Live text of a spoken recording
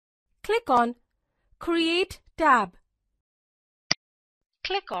Click on Create tab.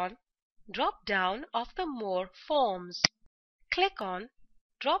 Click on drop-down of the More Forms. Click on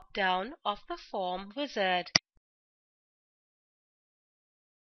drop-down of the Form wizard.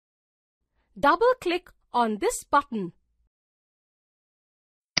 Double-click on this button.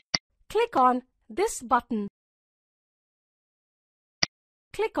 Click on this button.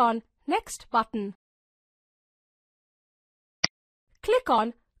 Click on Next button. Click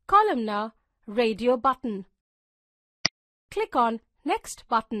on Columnar Radio button. Click on Next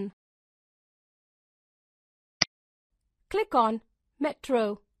button. Click on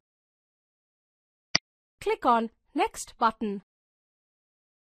Metro. Click on Next button.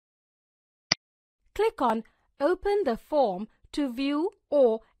 Click on Open the form to view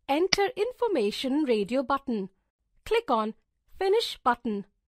or enter information radio button. Click on Finish button.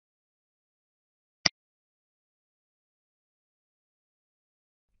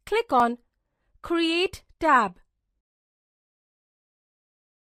 Click on Create tab.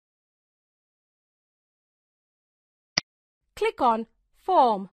 Click on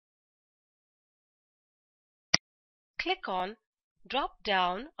Form. Click on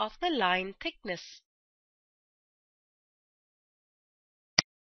drop-down of the line thickness.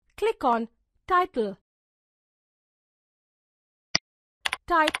 Click on Title.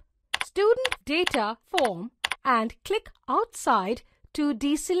 Type Student Data Form and click outside to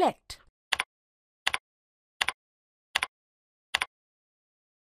deselect.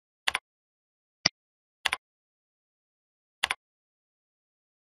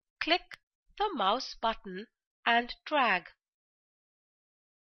 Click the mouse button and drag.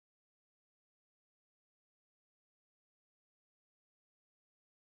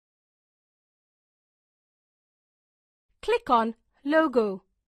 Click on Logo.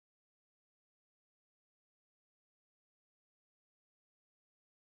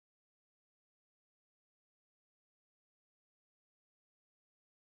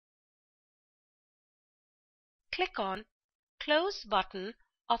 Click on Close button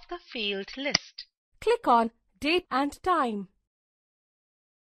of the field list. Click on Date and Time.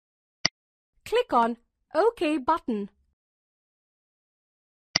 Click on OK button.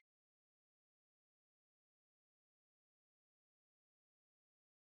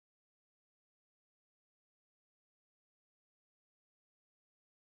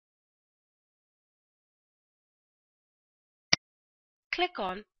 Click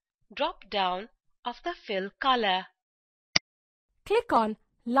on drop-down of the fill color. Click on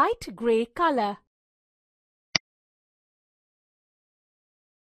Light Gray color.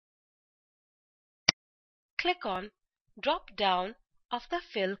 Click on drop-down of the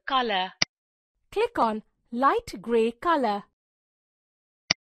fill color. Click on Light Gray color.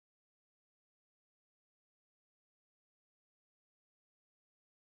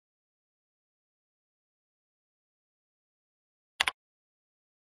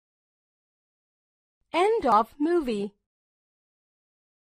 End of movie.